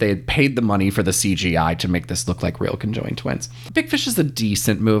 2003 that they had paid the money for the CGI to make this look like real conjoined twins. Big Fish is a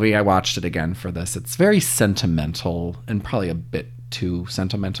decent movie. I watched it again for this. It's very sentimental and probably a bit too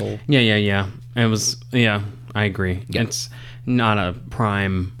sentimental. Yeah. It was, I agree. Yeah. It's not a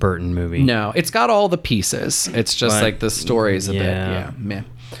prime Burton movie. No, it's got all the pieces. It's just like the story's a bit, meh.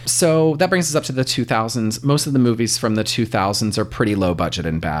 So that brings us up to the 2000s. Most of the movies from the 2000s are pretty low budget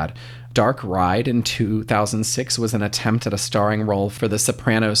and bad. Dark Ride in 2006 was an attempt at a starring role for The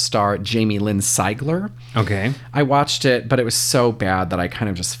Sopranos star Jamie Lynn Sigler. Okay. I watched it, but it was so bad that I kind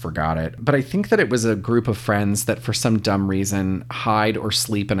of just forgot it. But I think that it was a group of friends that for some dumb reason hide or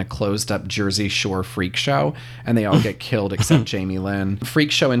sleep in a closed-up Jersey Shore freak show, and they all get killed except Jamie Lynn.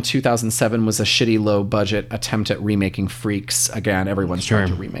 Freak Show in 2007 was a shitty low-budget attempt at remaking Freaks. Again, everyone's trying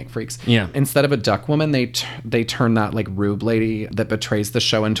to remake Freaks. Yeah. Instead of a duck woman, they turn that like rube lady that betrays the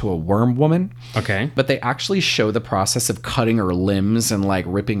show into a worm woman. Okay. But they actually show the process of cutting her limbs and like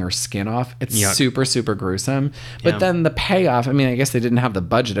ripping her skin off. It's super, super gruesome. But then the payoff, I mean, I guess they didn't have the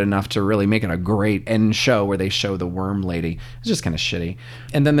budget enough to really make it a great end show where they show the worm lady. It's just kind of shitty.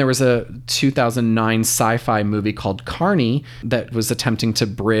 And then there was a 2009 sci-fi movie called Carney that was attempting to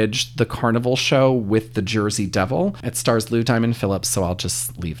bridge the Carnival show with the Jersey Devil. It stars Lou Diamond Phillips, so I'll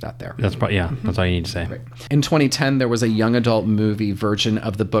just leave that there. That's that's all you need to say. Right. In 2010, there was a young adult movie version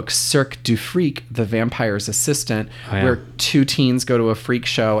of the book Cirque du Freak, The Vampire's Assistant, where two teens go to a freak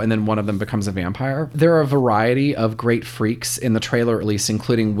show and then one of them becomes a vampire. There are a variety of great freaks in the trailer, at least,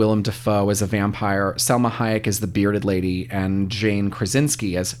 including Willem Dafoe as a vampire, Salma Hayek as the bearded lady, and Jane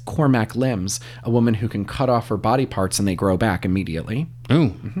Krasinski as Cormac Limbs, a woman who can cut off her body parts and they grow back immediately.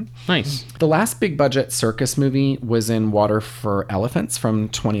 Ooh, nice. The last big budget circus movie was in Water for Elephants from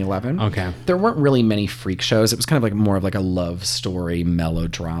 2011. Okay. There weren't really many freak shows. It was kind of like more of like a love story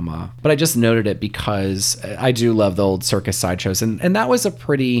melodrama. But I just noted it because I do love the old circus sideshows. And that was a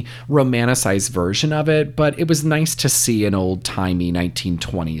pretty romanticized version of it. But it was nice to see an old-timey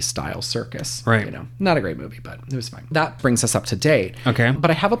 1920s style circus. Right. You know, not a great movie, but it was fine. That brings us up to date. Okay.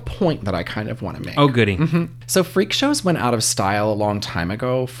 But I have a point that I kind of want to make. Oh, goody. So freak shows went out of style a long time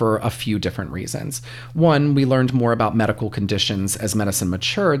ago for a few different reasons. One, we learned more about medical conditions as medicine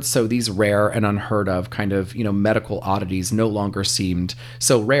matured, so these rare and unheard of kind of, medical oddities no longer seemed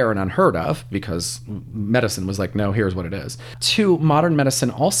so rare and unheard of because medicine was like, no, here's what it is. Two, modern medicine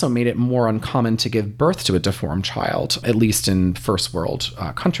also made it more uncommon to give birth to a deformed child, at least in first world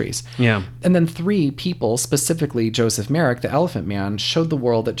countries. Yeah. And then three, people, specifically Joseph Merrick, the Elephant Man, showed the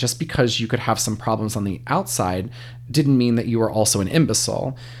world that just because you could have some problems on the outside didn't mean that you were also an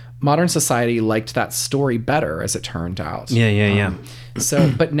imbecile. Modern society liked that story better, as it turned out. Yeah.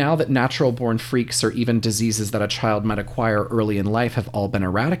 But now that natural-born freaks or even diseases that a child might acquire early in life have all been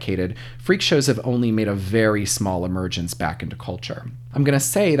eradicated, freak shows have only made a very small emergence back into culture. I'm going to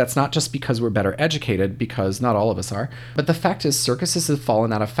say that's not just because we're better educated, because not all of us are, but the fact is circuses have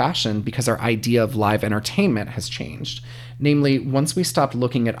fallen out of fashion because our idea of live entertainment has changed. Namely, once we stopped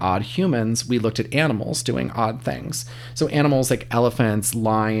looking at odd humans, we looked at animals doing odd things. So animals like elephants,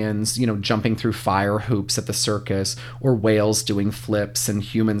 lions, jumping through fire hoops at the circus, or whales doing flips and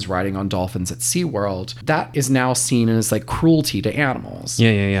humans riding on dolphins at SeaWorld, that is now seen as like cruelty to animals.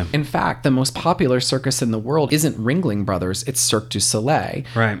 Yeah. In fact, the most popular circus in the world isn't Ringling Brothers, it's Cirque du Soleil,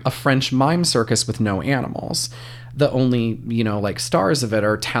 right. A French mime circus with no animals. The only, stars of it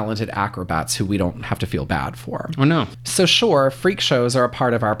are talented acrobats who we don't have to feel bad for. Oh, no. So sure, freak shows are a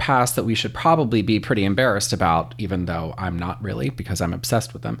part of our past that we should probably be pretty embarrassed about, even though I'm not really, because I'm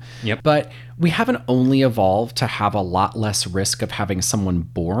obsessed with them. Yep. But we haven't only evolved to have a lot less risk of having someone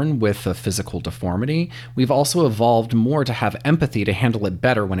born with a physical deformity. We've also evolved more to have empathy to handle it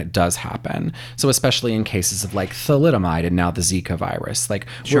better when it does happen. So especially in cases of like thalidomide and now the Zika virus. Like,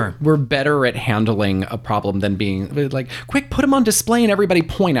 sure. we're better at handling a problem than being like, quick, put them on display and everybody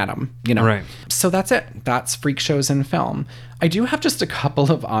point at them, Right. So that's it. That's freak shows in film. I do have just a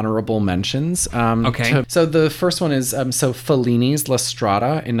couple of honorable mentions. Okay. So the first one is, Fellini's La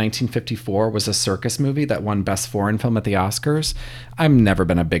Strada in 1954 was a circus movie that won Best Foreign Film at the Oscars. I've never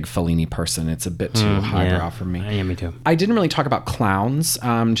been a big Fellini person. It's a bit too highbrow for me. Yeah, me too. I didn't really talk about clowns,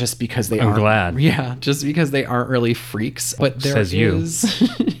 just because they aren't. I'm glad. Yeah, just because they aren't really freaks. But there Says is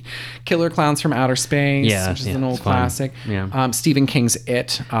Killer Clowns from Outer Space, which is an old classic. Yeah. Stephen King's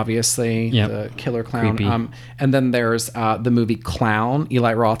It, obviously, the killer clown. Creepy. And then there's the movie Clown,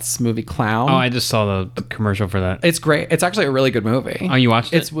 Eli Roth's movie Clown. Oh, I just saw the commercial for that. It's great. It's actually a really good movie. Oh, you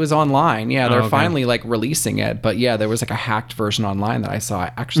watched it? It was online. Yeah, they're okay. finally like releasing it. But yeah, there was like a hacked version online that I saw.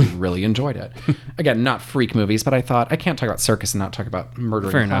 I actually really enjoyed it. Again, not freak movies, but I thought I can't talk about circus and not talk about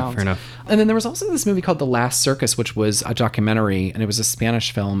murdering clowns. Fair enough. And then there was also this movie called The Last Circus, which was a documentary, and it was a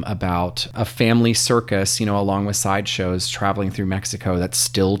Spanish film about a family circus, along with sideshows traveling through Mexico that's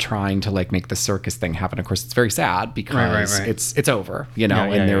still trying to like make the circus thing happen. Of course, it's very sad because Right. it's over,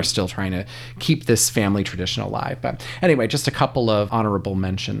 and they're still trying to keep this family tradition alive. But anyway, just a couple of honorable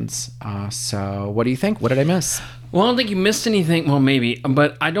mentions. So what do you think? What did I miss? Well, I don't think you missed anything. Well, maybe,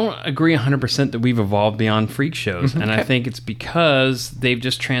 but I don't agree 100% that we've evolved beyond freak shows. And I think it's because they've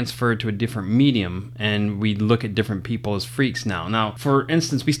just transferred to a different medium and we look at different people as freaks now. Now, for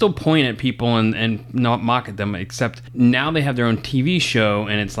instance, we still point at people and not mock at them, except now they have their own TV show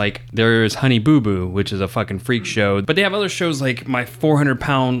and it's like there's Honey Boo Boo, which is a fucking freak show. But they have other shows like My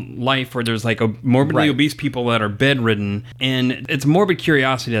 400-Pound Life where there's like a morbidly obese people that are bedridden. And it's morbid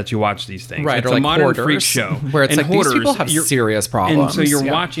curiosity that you watch these things. Right, It's or a like modern Hoarders, freak show. Where it's like Hoarders, these people have serious problems. And so you're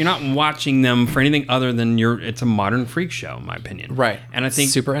not watching them for anything other than it's a modern freak show, in my opinion. Right. And I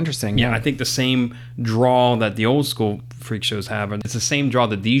think super interesting. Yeah, I think the same draw that the old school freak shows have, it's the same draw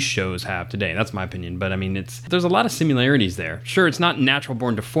that these shows have today. That's my opinion. But I mean, there's a lot of similarities there. Sure, it's not natural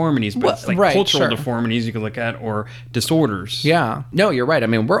born deformities, but it's like cultural deformities you can look at or disorders. Yeah. No, you're right. I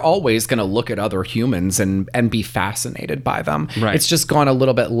mean, we're always going to look at other humans and be fascinated by them. Right. It's just gone a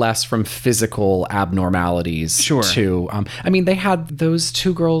little bit less from physical abnormalities Sure. I mean, they had those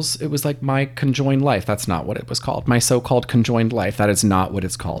two girls. It was like My Conjoined Life. That's not what it was called. My So-Called Conjoined Life. That is not what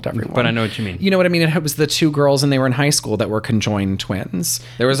it's called, everyone. But I know what you mean. You know what I mean? It was the two girls, and they were in high school that were conjoined twins.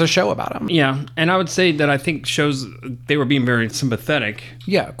 There was a show about them. Yeah, and I would say that I think shows they were being very sympathetic.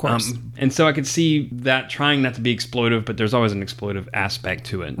 Yeah, of course. And so I could see that trying not to be exploitive, but there's always an exploitive aspect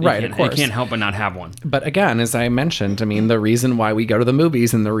to it. Right, of course. You can't help but not have one. But again, as I mentioned, I mean, the reason why we go to the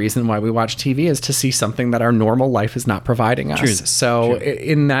movies and the reason why we watch TV is to see something that our normal life is not providing us. True. So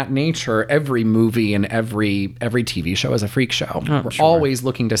in that nature, every movie and every TV show is a freak show. We're always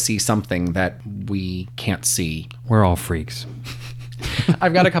looking to see something that we can't see. We're all freaks.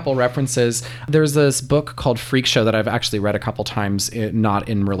 I've got a couple references. There's this book called Freak Show that I've actually read a couple times, not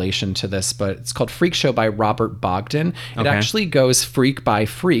in relation to this, but it's called Freak Show by Robert Bogdan. It actually goes freak by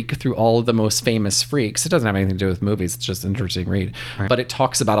freak through all of the most famous freaks. It doesn't have anything to do with movies. It's just an interesting read. Right. But it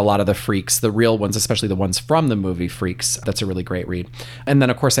talks about a lot of the freaks, the real ones, especially the ones from the movie Freaks. That's a really great read. And then,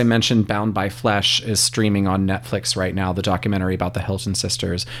 of course, I mentioned Bound by Flesh is streaming on Netflix right now, the documentary about the Hilton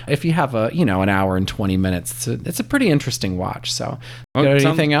sisters. If you have an hour and 20 minutes, it's a pretty interesting watch. So,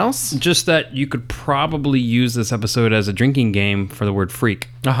 anything else? Just that you could probably use this episode as a drinking game for the word freak.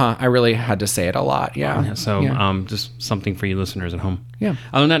 I really had to say it a lot. Yeah. So just something for you listeners at home. Yeah.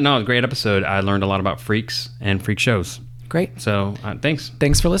 Other than that, no, great episode. I learned a lot about freaks and freak shows. Great. So thanks.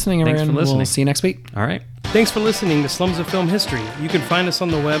 Thanks for listening, everyone. Thanks for listening. We'll see you next week. All right. Thanks for listening to Slums of Film History. You can find us on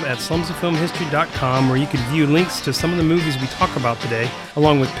the web at slumsoffilmhistory.com, where you can view links to some of the movies we talk about today,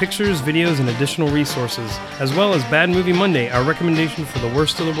 along with pictures, videos, and additional resources, as well as Bad Movie Monday, our recommendation for the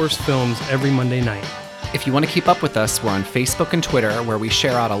worst of the worst films every Monday night. If you want to keep up with us, we're on Facebook and Twitter, where we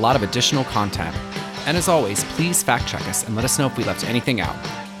share out a lot of additional content. And as always, please fact check us and let us know if we left anything out.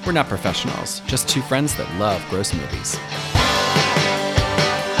 We're not professionals, just two friends that love gross movies.